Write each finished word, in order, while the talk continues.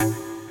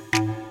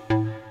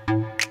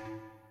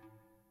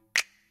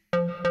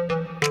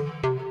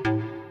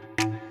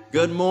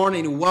Good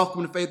morning.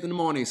 Welcome to Faith in the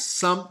Morning.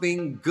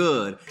 Something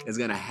good is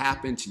going to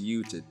happen to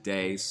you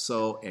today,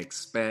 so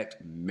expect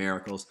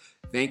miracles.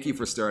 Thank you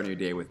for starting your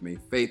day with me.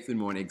 Faith in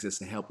the Morning exists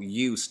to help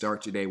you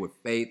start your day with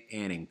faith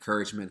and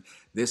encouragement.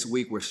 This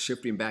week, we're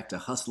shifting back to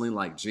hustling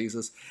like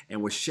Jesus,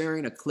 and we're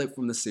sharing a clip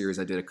from the series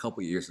I did a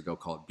couple years ago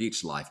called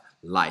Beach Life,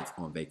 Life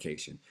on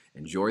Vacation.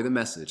 Enjoy the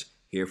message.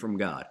 Hear from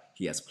God.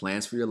 He has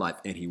plans for your life,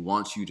 and He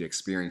wants you to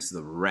experience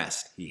the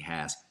rest He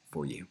has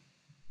for you.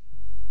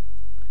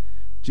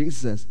 Jesus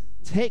says,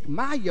 "Take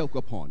my yoke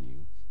upon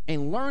you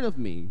and learn of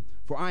me,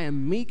 for I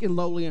am meek and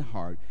lowly in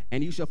heart,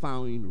 and you shall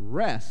find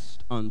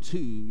rest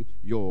unto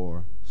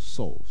your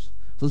souls."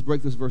 So let's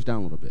break this verse down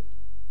a little bit.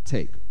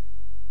 Take.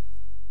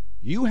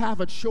 You have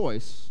a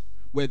choice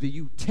whether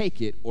you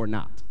take it or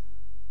not.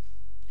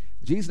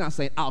 Jesus is not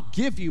saying, "I'll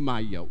give you my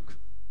yoke."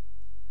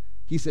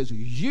 He says,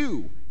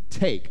 "You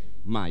take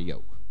my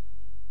yoke."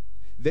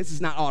 This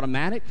is not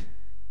automatic.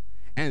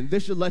 And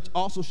this should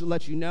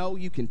let you know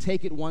you can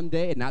take it one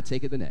day and not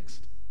take it the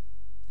next.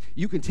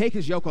 You can take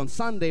his yoke on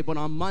Sunday, but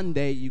on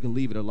Monday you can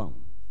leave it alone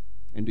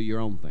and do your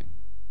own thing.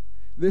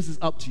 This is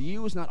up to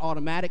you. It's not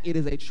automatic. It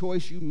is a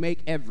choice you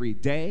make every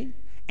day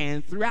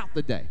and throughout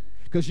the day.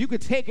 Because you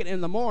could take it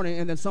in the morning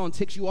and then someone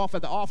ticks you off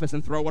at the office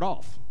and throw it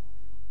off.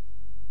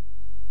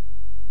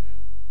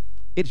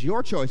 It's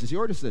your choice. It's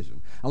your decision.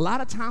 A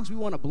lot of times we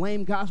want to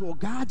blame God. Well,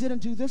 God didn't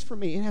do this for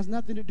me. It has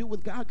nothing to do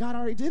with God. God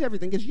already did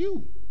everything. It's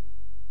you.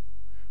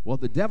 Well,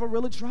 if the devil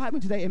really tried me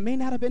today, it may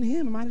not have been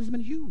him. It might have just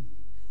been you.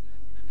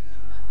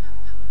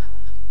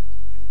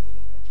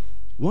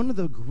 One of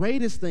the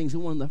greatest things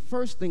and one of the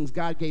first things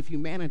God gave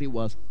humanity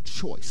was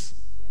choice.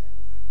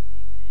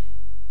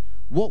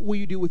 What will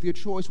you do with your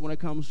choice when it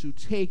comes to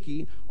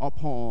taking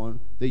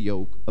upon the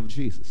yoke of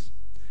Jesus?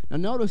 Now,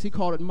 notice he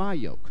called it my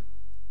yoke.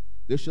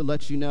 This should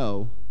let you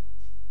know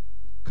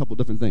a couple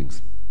different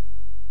things.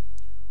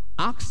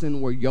 Oxen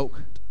were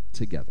yoked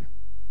together,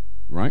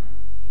 right?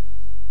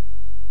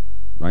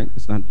 Right?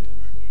 It's not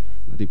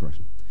a deep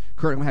question.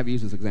 Kurt, I'm going to have you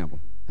use this example.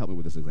 Help me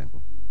with this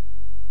example.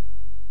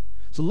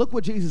 So look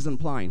what Jesus is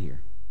implying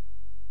here.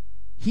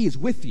 He is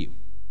with you.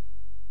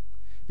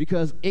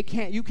 Because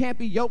you can't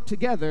be yoked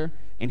together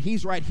and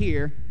he's right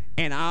here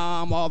and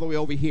I'm all the way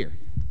over here.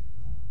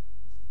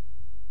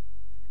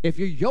 If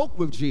you're yoked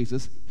with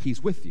Jesus,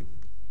 he's with you.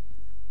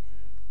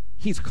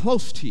 He's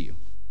close to you.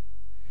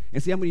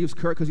 And see, I'm going to use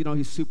Kurt because,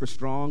 he's super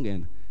strong,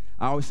 and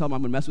I always tell him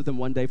I'm going to mess with him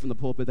one day from the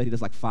pulpit that he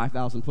does like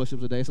 5,000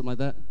 push-ups a day, something like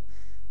that.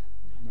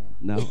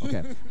 No? Okay.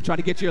 I'm trying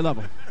to get to your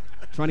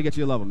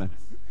level. Man.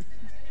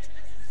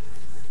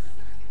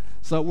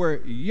 So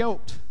we're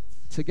yoked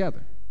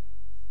together.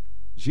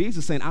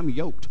 Jesus is saying, I'm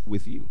yoked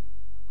with you.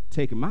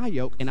 Take my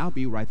yoke, and I'll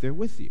be right there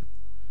with you.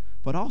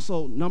 But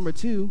also, number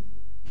two,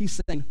 he's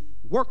saying,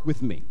 work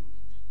with me.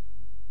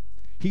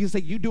 He's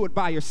saying, you do it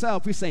by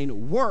yourself. He's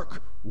saying,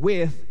 work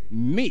with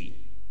me.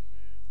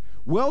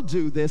 We'll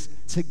do this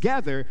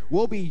together.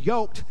 We'll be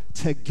yoked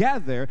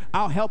together.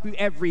 I'll help you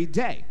every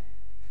day.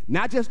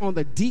 Not just on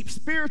the deep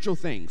spiritual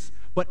things,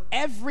 but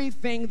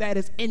everything that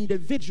is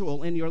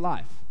individual in your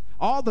life.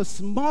 All the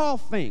small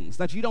things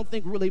that you don't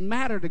think really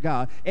matter to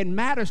God, it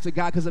matters to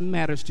God because it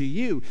matters to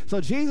you. So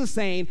Jesus is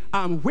saying,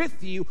 I'm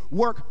with you,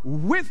 work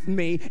with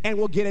me, and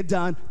we'll get it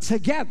done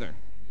together.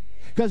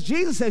 Because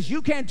Jesus says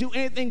you can't do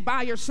anything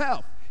by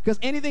yourself. Because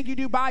anything you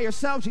do by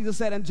yourself, Jesus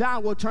said in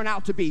John, will turn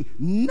out to be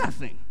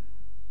nothing.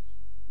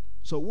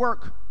 So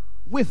work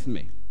with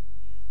me.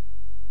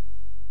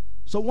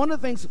 So one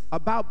of the things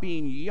about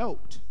being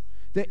yoked,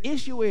 the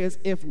issue is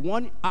if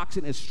one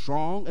oxen is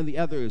strong and the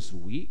other is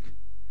weak,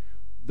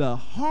 the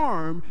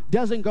harm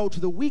doesn't go to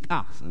the weak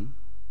oxen,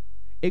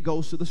 it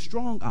goes to the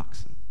strong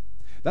oxen.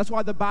 That's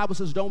why the Bible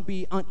says don't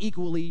be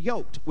unequally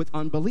yoked with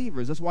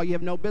unbelievers. That's why you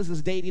have no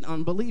business dating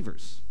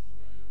unbelievers.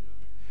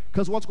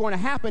 Because what's going to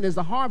happen is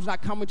the harm's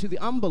not coming to the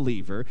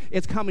unbeliever,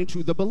 it's coming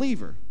to the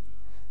believer.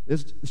 There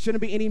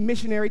shouldn't be any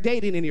missionary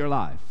dating in your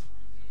life.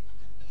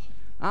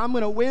 I'm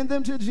going to win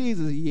them to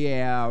Jesus.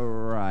 Yeah,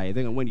 right.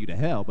 They're going to win you to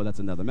hell, but that's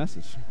another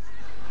message.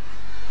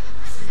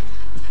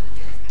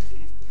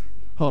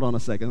 Hold on a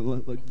second.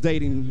 Look,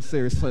 dating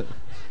serious.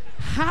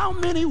 How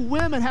many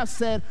women have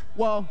said,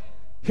 well,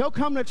 he'll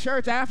come to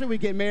church after we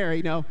get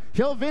married,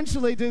 he'll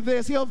eventually do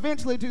this, he'll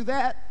eventually do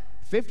that.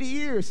 50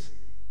 years.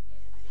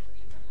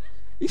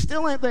 He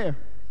still ain't there.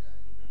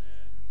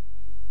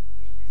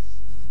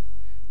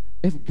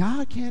 If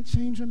God can't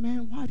change a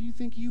man, why do you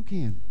think you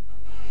can?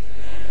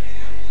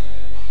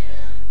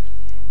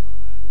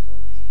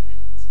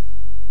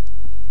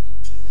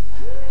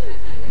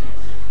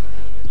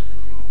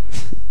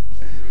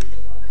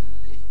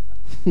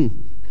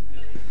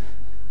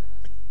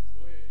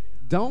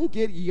 Don't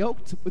get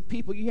yoked with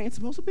people you ain't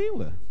supposed to be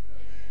with.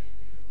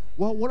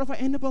 Well, what if I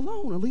end up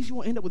alone? At least you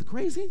won't end up with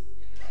crazy.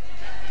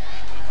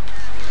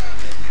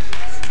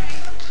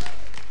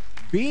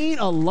 Being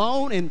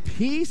alone in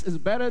peace is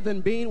better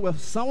than being with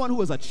someone who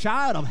is a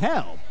child of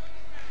hell.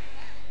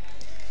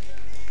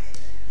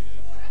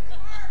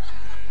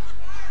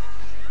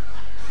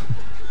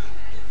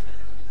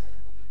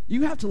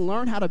 You have to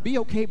learn how to be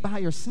okay by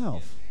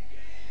yourself.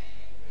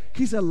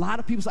 He said, a lot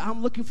of people say,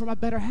 I'm looking for my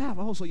better half.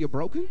 Oh, so you're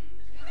broken?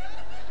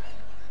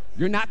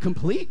 You're not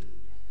complete?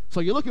 So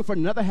you're looking for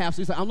another half.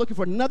 So he said, I'm looking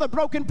for another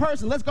broken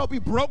person. Let's go be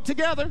broke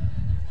together.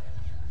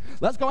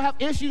 Let's go have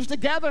issues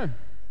together.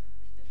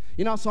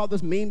 You know, I saw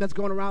this meme that's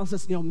going around that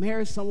says,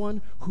 marry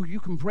someone who you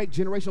can break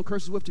generational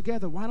curses with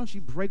together. Why don't you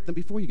break them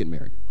before you get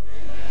married?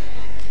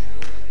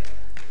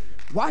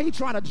 Why are you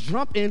trying to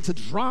jump into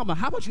drama?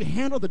 How about you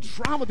handle the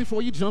drama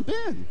before you jump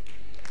in?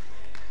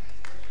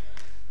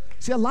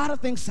 See, a lot of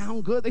things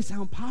sound good. They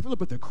sound popular,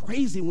 but they're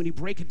crazy when you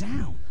break it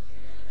down.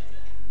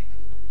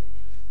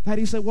 That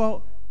he said,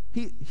 well,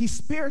 he's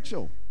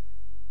spiritual.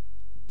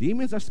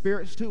 Demons are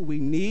spirits too. We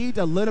need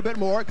a little bit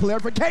more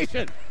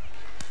clarification.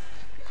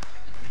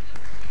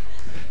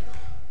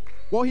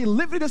 Well, he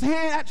lifted his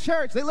hand at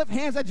church. They lift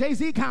hands at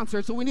Jay-Z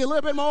concerts, so we need a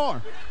little bit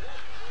more.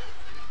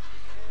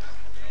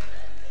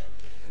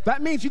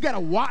 That means you got to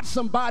watch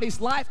somebody's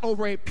life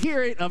over a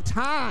period of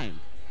time.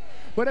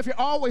 But if you're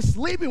always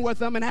sleeping with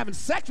them and having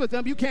sex with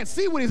them, you can't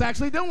see what he's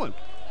actually doing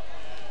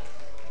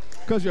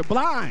because you're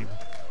blind.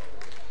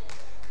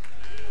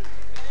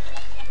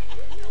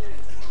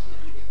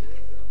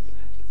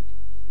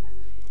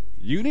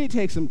 You need to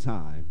take some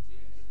time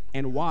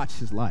and watch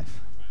his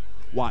life,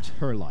 watch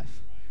her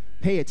life.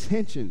 Pay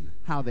attention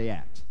how they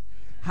act.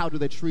 How do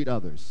they treat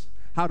others?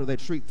 How do they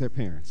treat their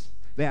parents?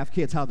 They have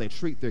kids, how do they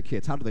treat their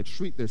kids? How do they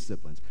treat their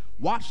siblings?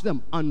 Watch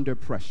them under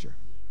pressure.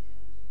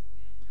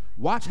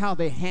 Watch how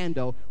they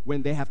handle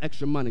when they have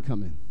extra money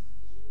come in.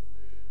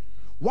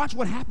 Watch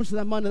what happens to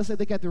that money. Let's say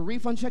they got their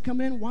refund check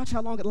coming in. Watch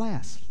how long it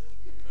lasts.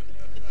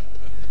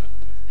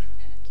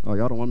 Oh,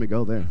 y'all don't want me to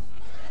go there.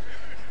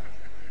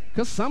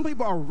 Because some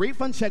people are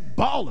refund check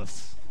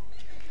ballers.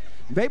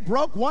 They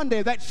broke one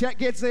day. That check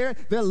gets there.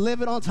 They're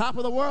living on top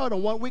of the world.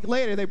 And 1 week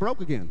later, they broke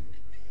again.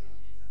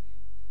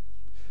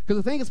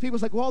 Because the thing is,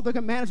 people's like, well, they're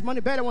going to manage money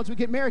better once we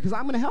get married because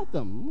I'm going to help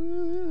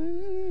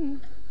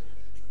them.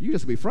 You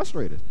just be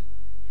frustrated.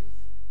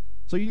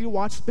 So you need to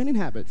watch spending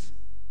habits.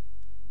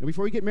 And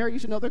before you get married, you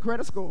should know their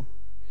credit score.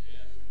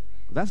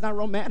 That's not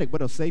romantic,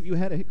 but it'll save you a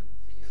headache.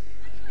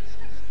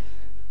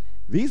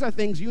 These are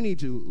things you need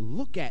to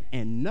look at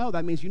and know.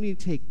 That means you need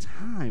to take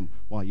time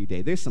while you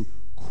date. There's some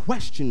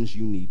questions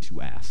you need to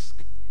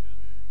ask.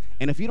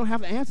 And if you don't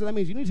have the answer, that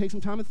means you need to take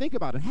some time and think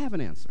about it and have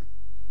an answer.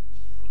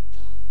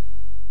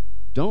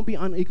 Don't be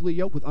unequally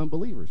yoked with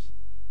unbelievers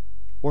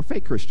or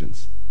fake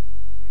Christians.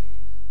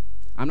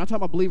 I'm not talking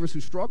about believers who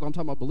struggle. I'm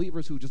talking about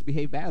believers who just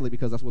behave badly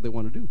because that's what they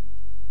want to do.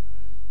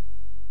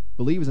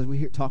 Believers, as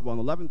we talk about on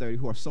 11:30,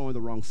 who are sowing the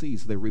wrong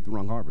seeds so they reap the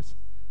wrong harvest.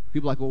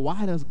 People are like, well,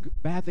 why does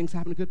bad things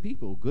happen to good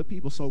people? Good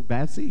people sow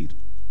bad seed.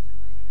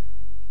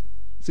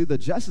 See, the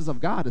justice of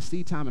God is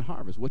seed time and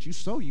harvest. What you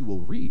sow, you will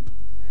reap.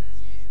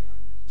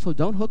 So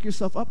don't hook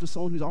yourself up to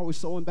someone who's always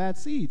sowing bad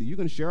seed. You're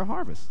going to share a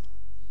harvest.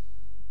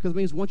 Because it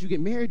means once you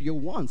get married, you're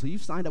one. So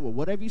you've signed up with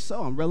whatever you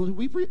sow. I'm ready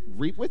to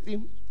reap with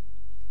you.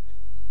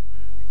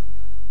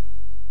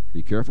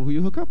 Be careful who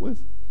you hook up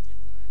with.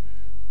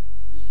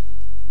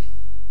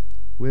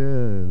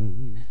 Well,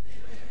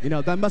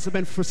 that must have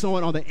been for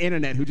someone on the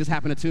internet who just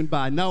happened to tune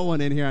by. No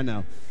one in here I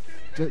know.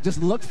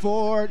 Just look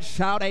forward,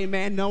 shout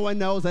amen. No one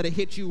knows that it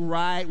hit you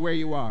right where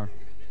you are.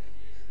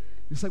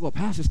 It's like, well,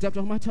 Pastor stepped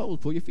on my toes.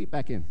 Pull your feet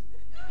back in.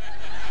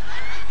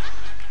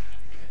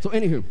 So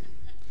anywho,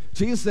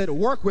 Jesus said,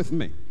 work with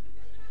me.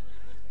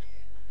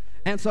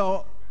 And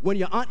so when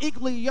you're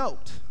unequally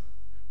yoked,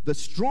 the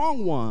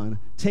strong one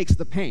takes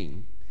the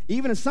pain.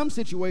 Even in some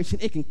situation,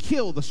 it can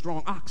kill the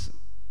strong oxen.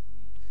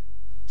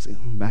 See,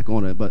 I'm back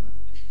on it, but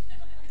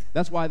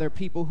that's why there are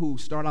people who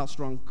start out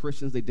strong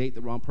Christians, they date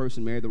the wrong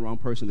person, marry the wrong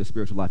person, their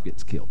spiritual life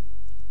gets killed.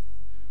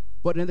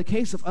 But in the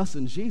case of us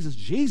and Jesus,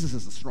 Jesus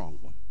is the strong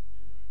one.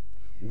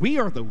 We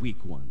are the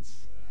weak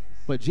ones.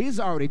 But Jesus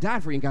already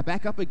died for you and got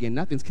back up again.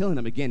 Nothing's killing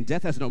him again.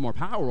 Death has no more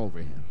power over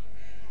him.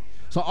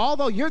 So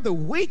although you're the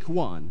weak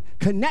one,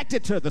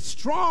 connected to the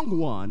strong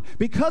one,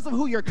 because of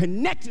who you're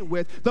connected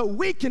with, the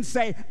weak can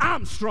say,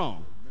 I'm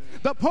strong.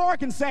 The poor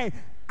can say,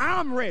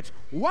 I'm rich.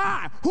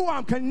 Why? Who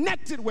I'm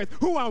connected with,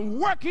 who I'm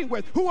working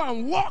with, who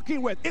I'm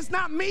walking with. It's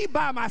not me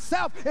by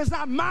myself. It's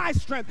not my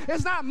strength.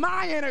 It's not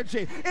my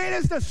energy. It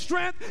is the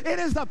strength. It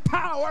is the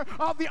power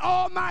of the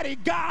Almighty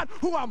God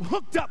who I'm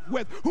hooked up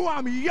with, who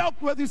I'm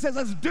yoked with. He says,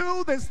 let's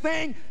do this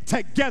thing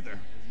together.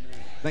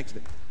 Thanks,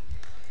 Nick.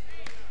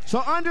 So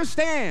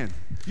understand,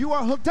 you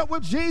are hooked up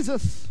with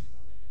Jesus.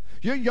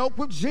 You're yoked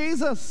with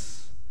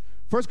Jesus.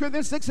 1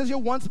 Corinthians 6 says you're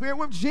one spirit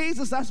with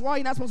Jesus. That's why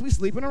you're not supposed to be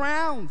sleeping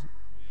around.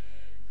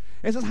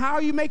 It says, how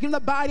are you making the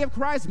body of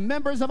Christ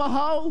members of a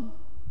whole?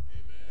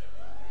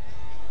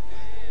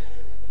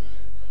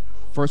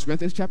 1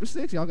 Corinthians chapter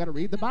 6. Y'all got to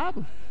read the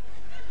Bible.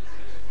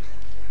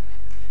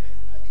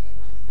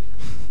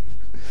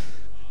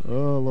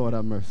 Oh, Lord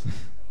have mercy.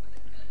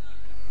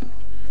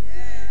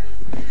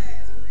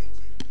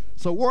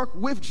 So work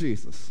with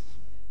Jesus.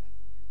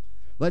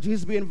 Let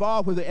Jesus be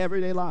involved with your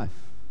everyday life.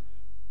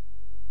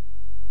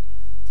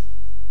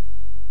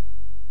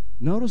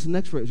 Notice the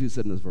next phrase Jesus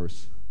said in this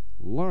verse.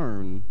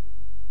 Learn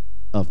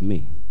of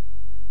me.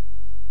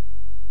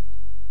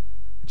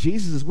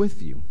 Jesus is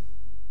with you,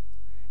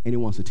 and he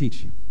wants to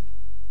teach you.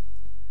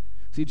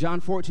 See,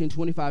 John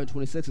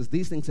 14:25-26 says,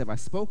 these things have I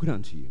spoken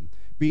unto you,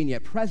 being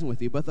yet present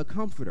with you, but the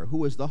Comforter,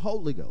 who is the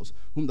Holy Ghost,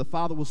 whom the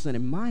Father will send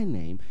in my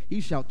name,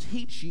 he shall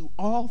teach you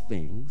all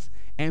things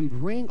and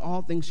bring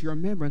all things to your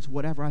remembrance,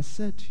 whatever I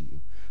said to you.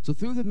 So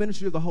through the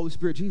ministry of the Holy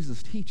Spirit, Jesus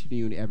is teaching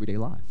you in everyday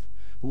life.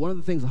 But one of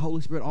the things the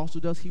Holy Spirit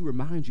also does, he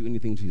reminds you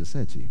anything Jesus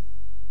said to you.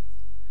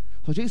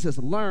 So Jesus says,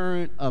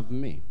 learn of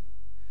me.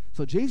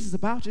 So Jesus is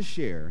about to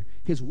share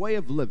his way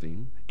of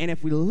living, and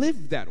if we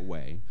live that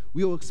way,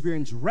 we will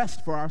experience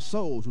rest for our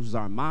souls, which is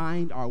our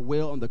mind, our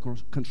will, and the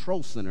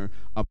control center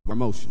of our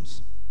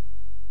emotions.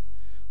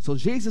 So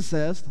Jesus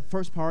says, the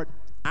first part,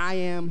 I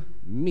am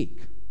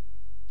meek.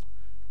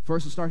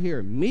 First, we'll start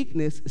here.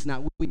 Meekness is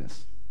not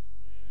weakness.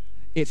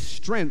 It's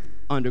strength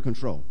under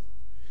control.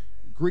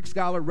 Greek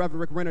scholar Reverend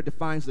Rick Renner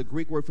defines the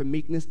Greek word for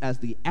meekness as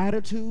the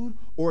attitude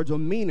or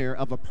demeanor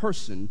of a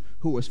person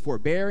who is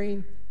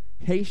forbearing,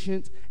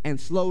 patient, and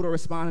slow to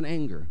respond in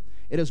anger.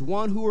 It is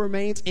one who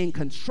remains in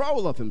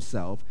control of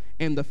himself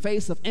in the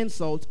face of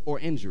insults or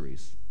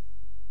injuries.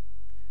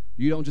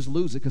 You don't just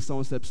lose it because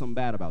someone said something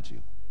bad about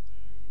you.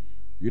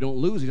 You don't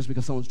lose it just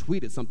because someone's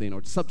tweeted something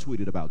or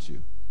subtweeted about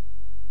you.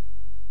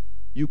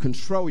 You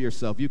control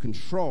yourself. You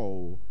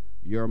control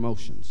your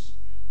emotions.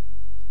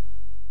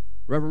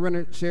 Reverend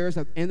Renner shares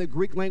that in the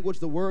Greek language,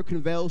 the word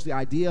conveys the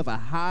idea of a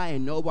high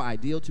and noble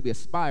ideal to be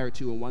aspired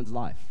to in one's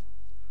life.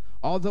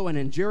 Although an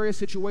injurious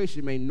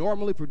situation may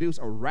normally produce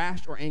a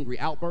rash or angry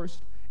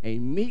outburst, a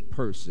meek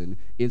person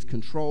is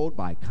controlled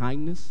by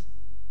kindness,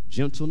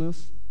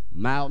 gentleness,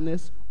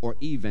 mildness, or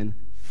even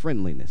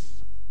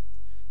friendliness.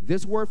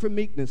 This word for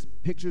meekness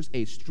pictures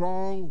a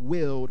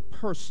strong-willed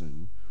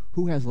person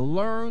who has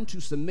learned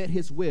to submit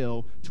his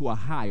will to a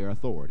higher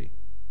authority.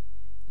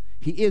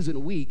 He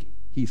isn't weak,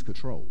 he's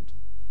controlled.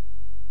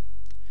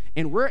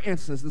 In rare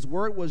instances, this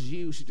word was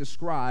used to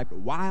describe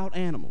wild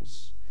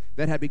animals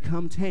that had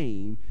become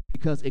tame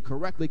because it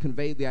correctly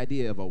conveyed the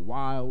idea of a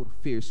wild,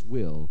 fierce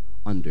will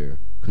under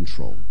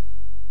control.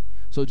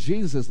 So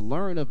Jesus says,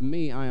 learn of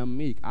me, I am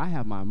meek. I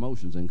have my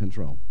emotions in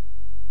control.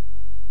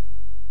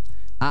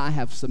 I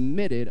have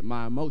submitted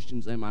my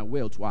emotions and my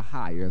will to a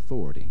higher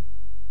authority.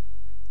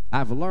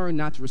 I've learned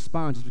not to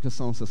respond just because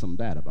someone says something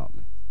bad about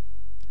me.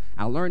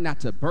 I learned not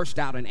to burst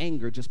out in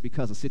anger just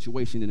because a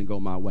situation didn't go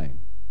my way.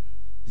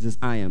 He says,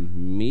 I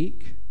am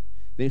meek.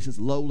 Then he says,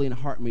 lowly in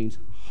heart means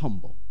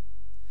humble.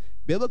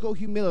 Biblical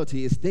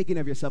humility is thinking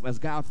of yourself as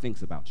God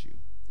thinks about you.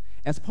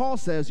 As Paul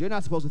says, you're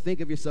not supposed to think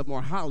of yourself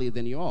more highly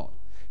than you ought.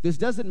 This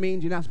doesn't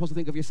mean you're not supposed to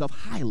think of yourself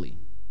highly.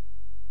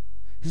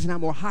 This is not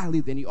more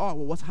highly than you ought.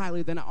 Well, what's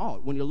highly than I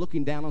ought? When you're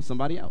looking down on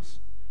somebody else.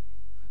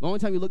 The only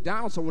time you look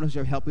down on someone is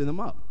you're helping them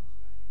up.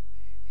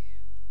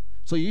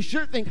 So you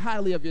should think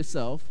highly of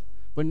yourself,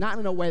 but not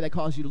in a way that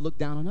causes you to look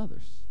down on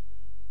others.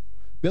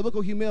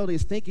 Biblical humility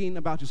is thinking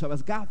about yourself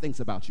as God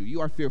thinks about you.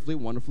 You are fearfully,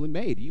 wonderfully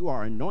made. You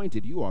are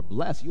anointed. You are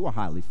blessed. You are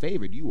highly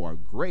favored. You are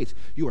great.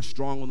 You are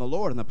strong in the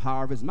Lord and the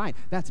power of his might.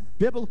 That's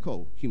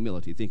biblical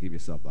humility, thinking of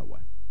yourself that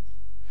way.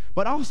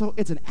 But also,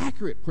 it's an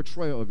accurate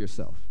portrayal of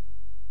yourself.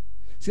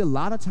 See, a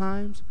lot of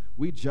times,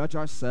 we judge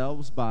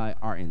ourselves by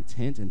our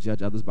intent and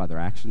judge others by their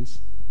actions.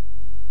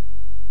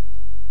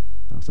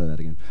 I'll say that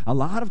again. A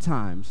lot of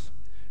times,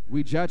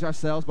 we judge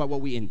ourselves by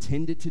what we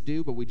intended to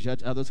do, but we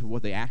judge others for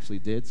what they actually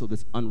did, so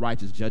this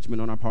unrighteous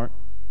judgment on our part.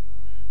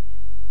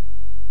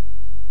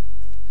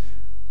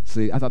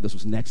 See, I thought this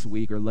was next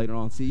week or later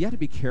on. See, you have to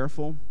be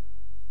careful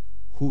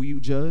who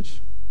you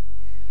judge,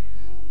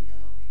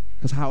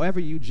 because however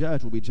you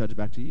judge will be judged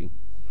back to you.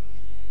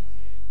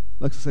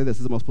 Let's say this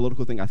is the most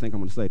political thing I think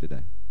I'm going to say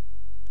today.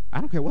 I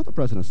don't care what the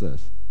president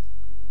says.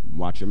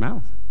 Watch your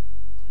mouth.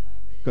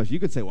 Because you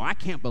could say, well, I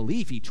can't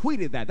believe he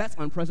tweeted that. That's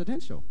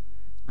unpresidential.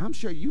 I'm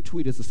sure you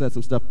tweeted and said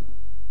some stuff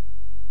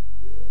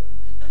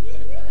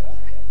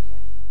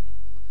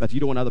that you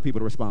don't want other people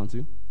to respond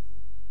to.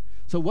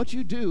 So what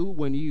you do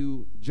when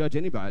you judge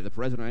anybody, the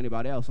president or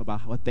anybody else,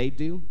 about what they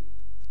do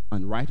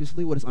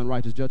unrighteously, what is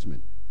unrighteous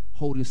judgment?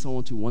 Holding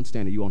someone to one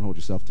standard you won't hold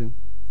yourself to.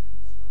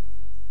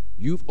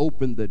 You've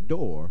opened the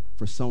door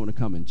for someone to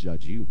come and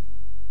judge you.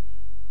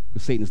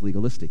 Because Satan is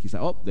legalistic. He said,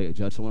 oh, they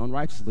judge someone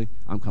unrighteously.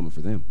 I'm coming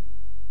for them.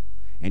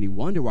 And you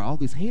wonder why all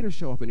these haters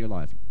show up in your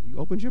life. You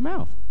opened your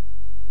mouth.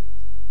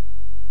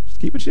 Just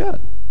keep it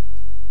shut.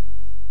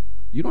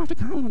 You don't have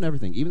to comment on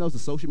everything. Even though it's a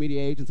social media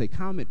age and say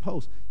comment,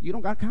 post, you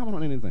don't got to comment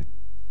on anything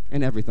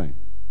and everything.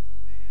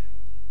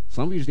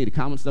 Some of you just need to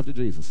comment stuff to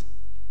Jesus.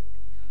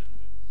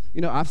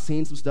 You know, I've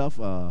seen some stuff,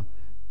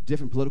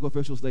 different political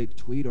officials, they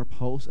tweet or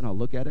post, and I'll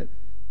look at it.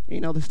 And,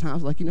 you know, there's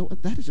times like, you know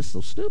what, that is just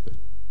so stupid.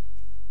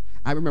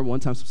 I remember one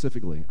time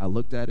specifically, I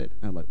looked at it,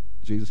 and I'm like,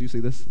 Jesus, you see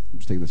this? I'm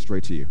just taking this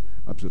straight to you.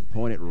 I'm just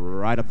pointing it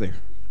right up there.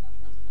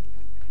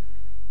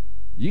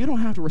 You don't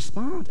have to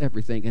respond to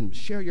everything and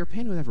share your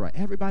opinion with everybody.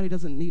 Everybody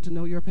doesn't need to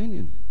know your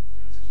opinion.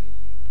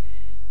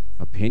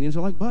 Opinions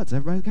are like butts.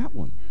 Everybody's got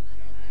one.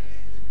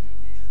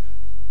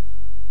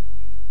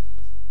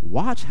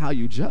 Watch how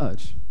you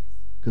judge,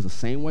 because the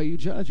same way you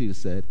judge, Jesus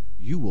said,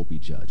 you will be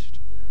judged.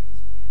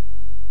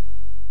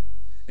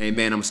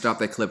 Amen. I'm going to stop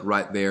that clip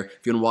right there.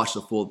 If you want to watch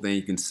the full thing,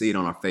 you can see it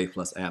on our Faith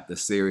Plus app. The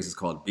series is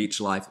called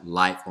Beach Life,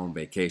 Life on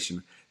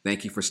Vacation.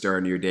 Thank you for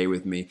starting your day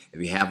with me.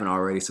 If you haven't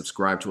already,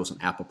 subscribe to us on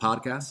Apple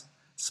Podcasts,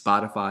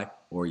 Spotify,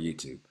 or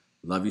YouTube.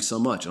 Love you so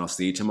much, and I'll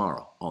see you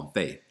tomorrow on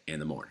Faith in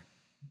the Morning.